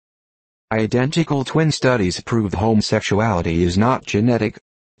Identical twin studies prove homosexuality is not genetic.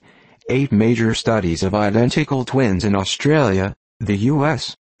 8 major studies of identical twins in Australia, the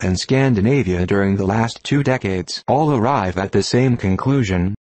US, and Scandinavia during the last 2 decades all arrive at the same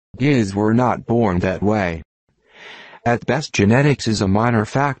conclusion: gays were not born that way. At best, genetics is a minor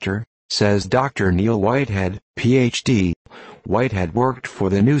factor, says Dr. Neil Whitehead, Ph.D. Whitehead worked for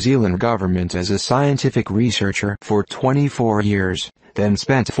the New Zealand government as a scientific researcher for 24 years, then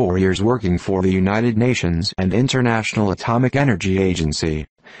spent 4 years working for the United Nations and International Atomic Energy Agency.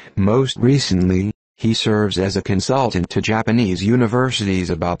 Most recently, he serves as a consultant to Japanese universities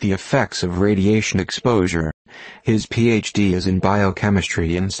about the effects of radiation exposure. His PhD is in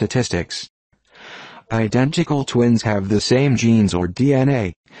biochemistry and statistics. Identical twins have the same genes or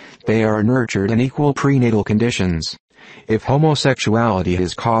DNA. They are nurtured in equal prenatal conditions. If homosexuality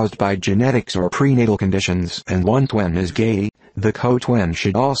is caused by genetics or prenatal conditions and one twin is gay, the co-twin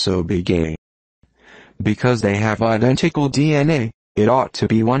should also be gay. Because they have identical DNA, it ought to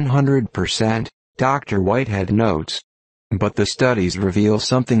be 100%, Dr. Whitehead notes. But the studies reveal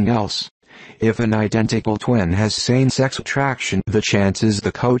something else. If an identical twin has same-sex attraction, the chances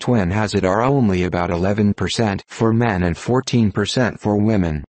the co-twin has it are only about 11% for men and 14% for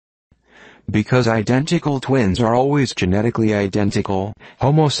women. Because identical twins are always genetically identical,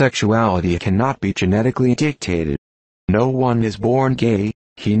 homosexuality cannot be genetically dictated. No one is born gay,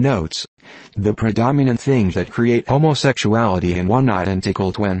 he notes. The predominant things that create homosexuality in one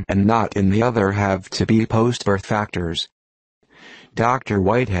identical twin and not in the other have to be post-birth factors. Dr.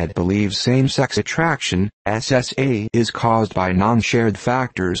 Whitehead believes same-sex attraction, SSA, is caused by non-shared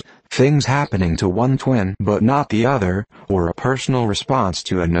factors, things happening to one twin but not the other, or a personal response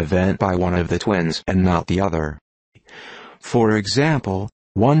to an event by one of the twins and not the other. For example,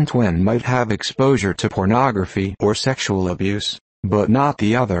 one twin might have exposure to pornography or sexual abuse, but not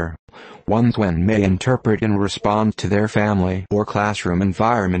the other. One twin may interpret and respond to their family or classroom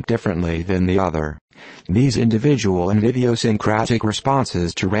environment differently than the other. These individual and idiosyncratic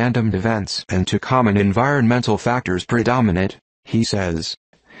responses to random events and to common environmental factors predominate, he says.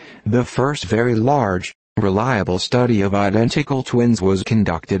 The first very large, reliable study of identical twins was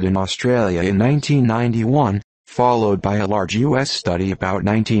conducted in Australia in 1991, followed by a large U.S. study about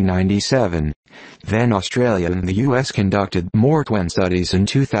 1997. Then Australia and the U.S. conducted more twin studies in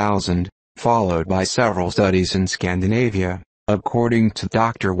 2000, followed by several studies in Scandinavia, according to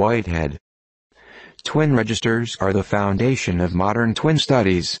Dr. Whitehead. Twin registers are the foundation of modern twin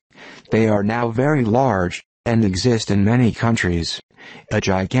studies. They are now very large, and exist in many countries. A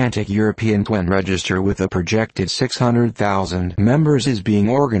gigantic European twin register with a projected 600,000 members is being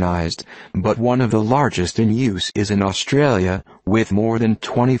organized, but one of the largest in use is in Australia, with more than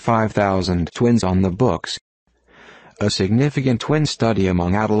 25,000 twins on the books. A significant twin study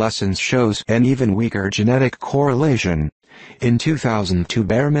among adolescents shows an even weaker genetic correlation. In 2002,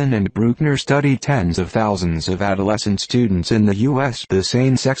 Behrman and Bruckner studied tens of thousands of adolescent students in the U.S. The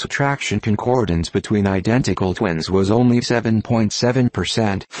same-sex attraction concordance between identical twins was only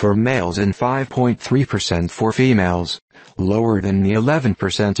 7.7% for males and 5.3% for females, lower than the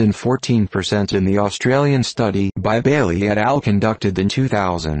 11% and 14% in the Australian study by Bailey et al. Conducted in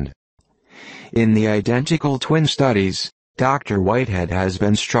 2000. In the identical twin studies, Dr. Whitehead has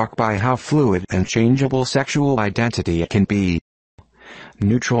been struck by how fluid and changeable sexual identity can be.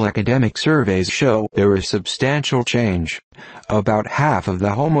 Neutral academic surveys show there is substantial change. About half of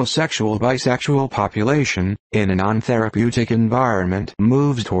the homosexual-bisexual population, in a non-therapeutic environment,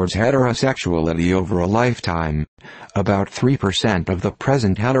 moves towards heterosexuality over a lifetime. About 3% of the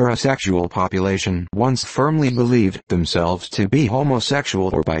present heterosexual population once firmly believed themselves to be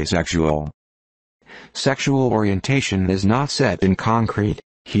homosexual or bisexual. Sexual orientation is not set in concrete,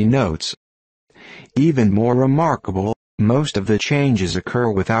 he notes. Even more remarkable, most of the changes occur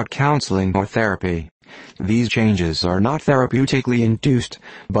without counseling or therapy. These changes are not therapeutically induced,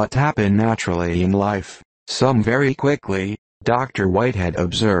 but happen naturally in life, some very quickly, Dr. Whitehead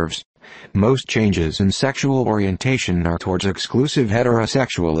observes. Most changes in sexual orientation are towards exclusive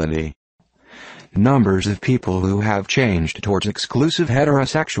heterosexuality. Numbers of people who have changed towards exclusive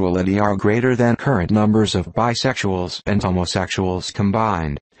heterosexuality are greater than current numbers of bisexuals and homosexuals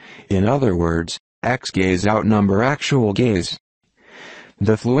combined. In other words, ex-gays outnumber actual gays.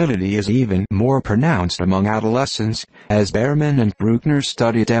 The fluidity is even more pronounced among adolescents, as Behrman and Bruckner's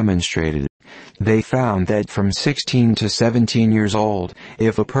study demonstrated. They found that from 16 to 17 years old,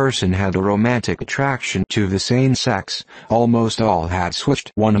 if a person had a romantic attraction to the same sex, almost all had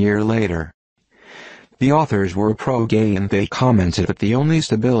switched 1 year later. The authors were pro-gay and they commented that the only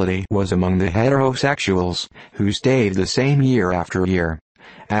stability was among the heterosexuals, who stayed the same year after year.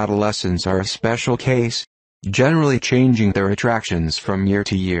 Adolescents are a special case, generally changing their attractions from year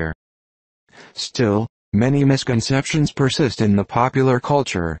to year. Still, many misconceptions persist in the popular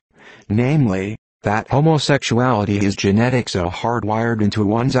culture, namely, that homosexuality is genetic, so hardwired into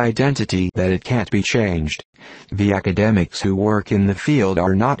one's identity that it can't be changed. The academics who work in the field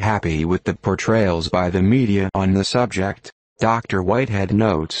are not happy with the portrayals by the media on the subject, Dr. Whitehead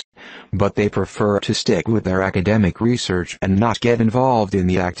notes, but they prefer to stick with their academic research and not get involved in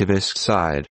the activist side.